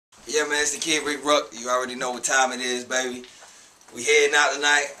Yeah, man, it's the kid Rick Ruckus. You already know what time it is, baby. We heading out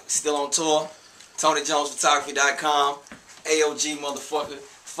tonight. Still on tour. TonyJonesPhotography.com. AOG motherfucker.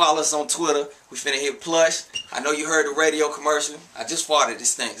 Follow us on Twitter. We finna hit plush. I know you heard the radio commercial. I just farted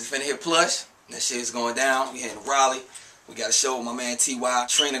this thing. It's finna hit plush. That shit is going down. We heading to Raleigh. We got a show with my man T.Y.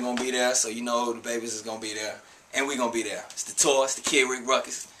 Trina gonna be there, so you know the babies is gonna be there. And we gonna be there. It's the tour. It's the kid Rick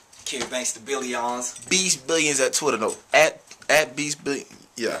Ruckus. Kid Banks the Billions. Beast Billions at Twitter, no. At Beast Billions.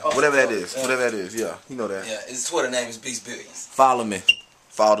 Yeah, whatever that is. Whatever that is, yeah. You know that. Yeah, his Twitter name is Beast Billions. Follow me.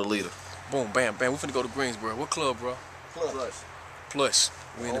 Follow the leader. Boom, bam, bam. We finna go to Greensboro. What club, bro? Plush.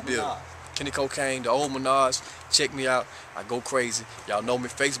 We in the building. Kenny Cocaine, the old Minaj. Check me out. I go crazy. Y'all know me.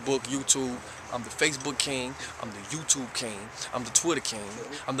 Facebook, YouTube. I'm the Facebook king. I'm the YouTube king. I'm the Twitter king.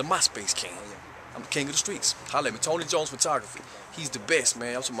 I'm the MySpace king. I'm the king of the streets. Holla at me. Tony Jones Photography. He's the best,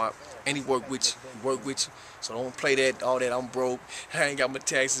 man. I'm talking about, and he work with you. He work with you. So don't play that, all that. I'm broke. I ain't got my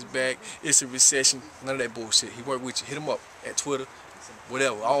taxes back. It's a recession. None of that bullshit. He work with you. Hit him up at Twitter,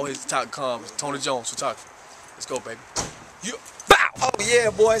 whatever. All his .coms. Tony Jones Photography. Let's go, baby. Yeah. Bow! Oh yeah,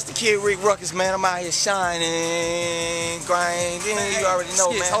 boy, it's the kid Rick Ruckus, man. I'm out here shining, grinding. You already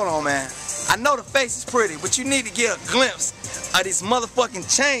know, man. Hold on, man. I know the face is pretty, but you need to get a glimpse of these motherfucking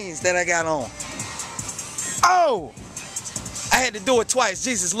chains that I got on. Oh! I had to do it twice.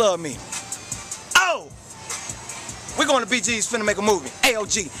 Jesus loved me. Oh! We're going to BG's finna make a movie.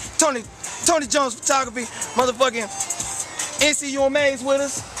 AOG. Tony Jones Photography. Motherfucking NCUMA's with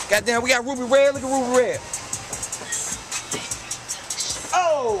us. Goddamn, we got Ruby Red. Look at Ruby Red.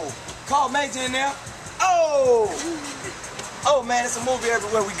 Oh! Call Major in there. Oh! Oh, man, it's a movie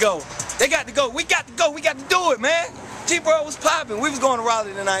everywhere we go. They got to go. We got to go. We got to do it, man. G-Bro was popping. We was going to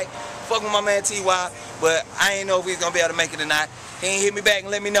Raleigh tonight. Fuck with my man T.Y. But I ain't know if we was going to be able to make it tonight. He ain't hit me back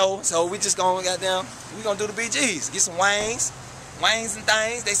and let me know. So we just going to, goddamn, we going to do the BGs. Get some wangs. Wangs and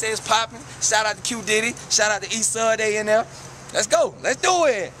things. They say it's popping. Shout out to Q Diddy. Shout out to East Sud. They in there. Let's go. Let's do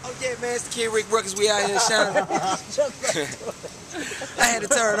it. Oh, yeah, man. It's the kid Rick Ruckus. We out here shining. I had to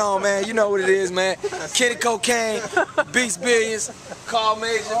turn it on, man. You know what it is, man. Kenny Cocaine, Beast Billions, Carl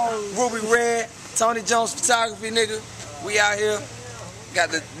Major, Ruby Red, Tony Jones Photography, nigga. We out here. Got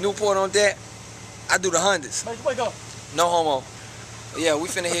the Newport on deck. I do the hundreds. No homo. Yeah, we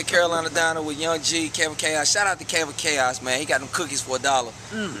finna hit Carolina Diner with Young G, Kevin Chaos. Shout out to Kevin Chaos, man. He got them cookies for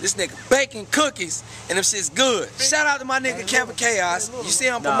 $1. This nigga baking cookies, and them shit's good. Shout out to my nigga Kevin Chaos. You see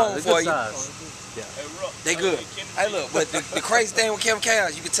I'm promoting for you. Yeah. They good. Hey, look, but the crazy thing with Kevin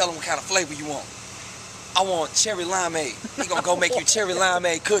Chaos, you can tell him what kind of flavor you want. I want cherry limeade. He gonna go make you cherry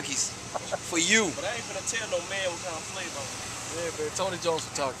limeade cookies for you. But I ain't finna tell no man what kind of flavor. Yeah, man. Tony Jones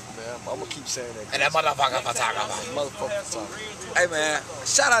Photography, man. I'm gonna keep saying that. And that motherfucker photographer. Motherfucker photography. Hey, man.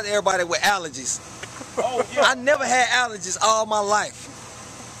 Shout out to everybody with allergies. Oh, yeah. I never had allergies all my life.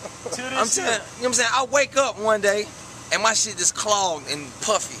 I'm telling you, know what I'm saying? I wake up one day and my shit just clogged and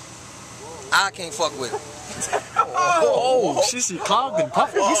puffy. I can't fuck with it. Oh, shit clogged and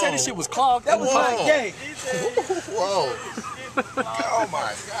puffy. You said this shit was clogged. That was not gay. Whoa. Oh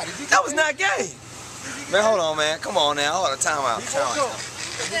my God. That was not gay. Man, hold on, man. Come on now. Hold on. Time out. Time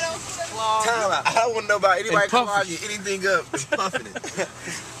out. I don't want to know about anybody clogging anything up. Puffing it.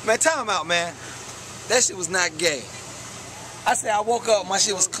 Man, time out, man. That shit was not gay. I said I woke up, my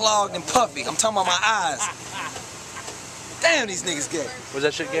shit was clogged and puffy. I'm talking about my eyes. Damn, these niggas gay. Was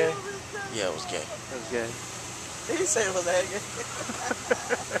that shit gay? Yeah, it was gay. It was gay. Did he say it was that gay?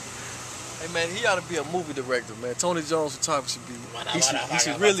 Hey, man, he ought to be a movie director, man. Tony Jones Photography should be. He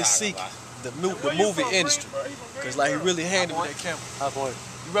should really seek the movie industry, cause like he really handled with that camera. High Point.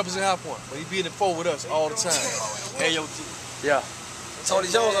 You represent High Point, but he be in the fold with us all the time. AOG. Yeah. Tony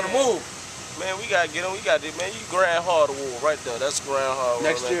Jones on the move. Man, we gotta get him. We got this, man. You grind hard award right there. That's grind hard.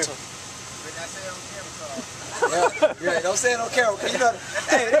 Next year. Yeah, don't say it on camera. You know,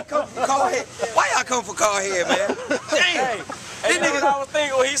 hey, they come for Carhead. Why y'all come for Carhead, man? Damn. Hey, nigga, I was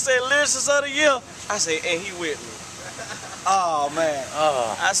thinking when he said lyricist of the year, I said, and he with me. Oh man.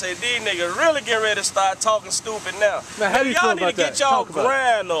 I said, these niggas really getting ready to start talking stupid now. Man, how do you feel about that? Y'all need to get y'all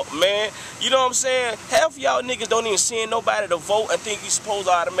grind up, man. You know what I'm saying? Half of y'all niggas don't even send nobody to vote and think you supposed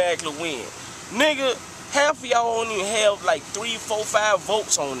to automatically win. Nigga, half of y'all don't even have like 3, 4, 5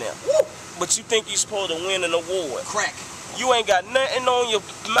 votes on them. Woo! But you think you supposed to win an award. Crack. You ain't got nothing on your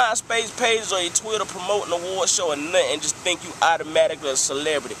MySpace page or your Twitter promoting award show or nothing. Just think you automatically a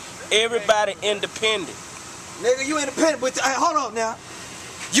celebrity. Everybody independent. Nigga, you independent, but hold on now.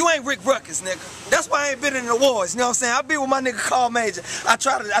 You ain't Rick Ruckus, nigga. That's why I ain't been in the awards, you know what I'm saying? I be with my nigga Carl Major. I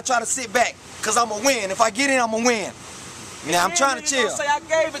try to sit back, cause I'ma win. If I get in, I'ma win. Now I'm trying to chill. Say I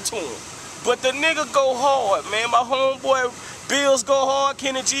gave it to him. But the nigga go hard, man. My homeboy Bills go hard,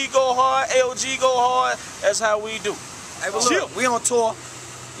 Kenny G go hard, LG go hard. That's how we do. Hey, but look, we on tour.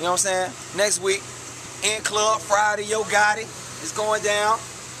 You know what I'm saying? Next week, in club Friday, Yo Gotti is going down.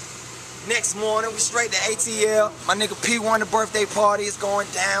 Next morning, we straight to ATL. My nigga P1, the birthday party is going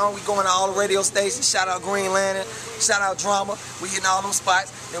down. We going to all the radio stations. Shout out Green Lantern. Shout out Drama. We hitting all them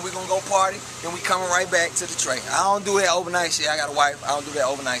spots. Then we gonna go party. Then we coming right back to the train. I don't do that overnight shit. I got a wife. I don't do that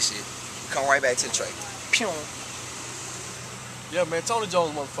overnight shit. Come right back to the train. Pew. Yeah, man. Tony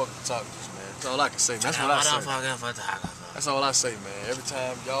Jones motherfucking photographers, man. That's all I can say. That's what I say. That's all I say, man. Every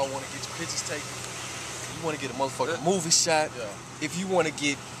time y'all want to get your pictures taken, you want to get a motherfucking movie shot. Yeah. If you want to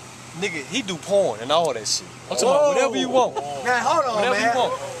get, nigga, he do porn and all that shit. I'm talking about whatever you want. Man, hold on, whatever man. You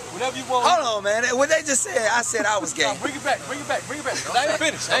want. Whatever you want. Hold on, man. What they just said, I said I was gay. Bring it back. I ain't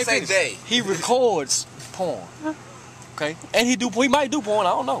finished. I ain't finished. He records porn. Okay? And he might do porn,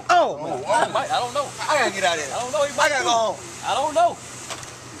 I don't know. Oh, I don't know. I gotta get out of here. I don't know. He might I gotta go home. I don't know.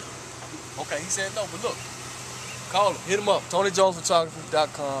 Okay, he said no, but look. Call him. Hit him up.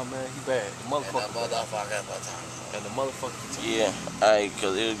 TonyJonesPhotography.com, man. He bad. The motherfucker. And the motherfucker. Yeah, alright,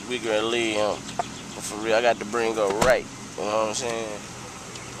 cause we gonna leave him. But for real, I got to bring her right. You know what I'm saying?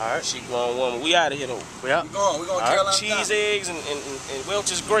 Alright. She grown woman. We out of here though. We out. We going Carolina. Cheese, eggs, and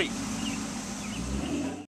Welch's grape.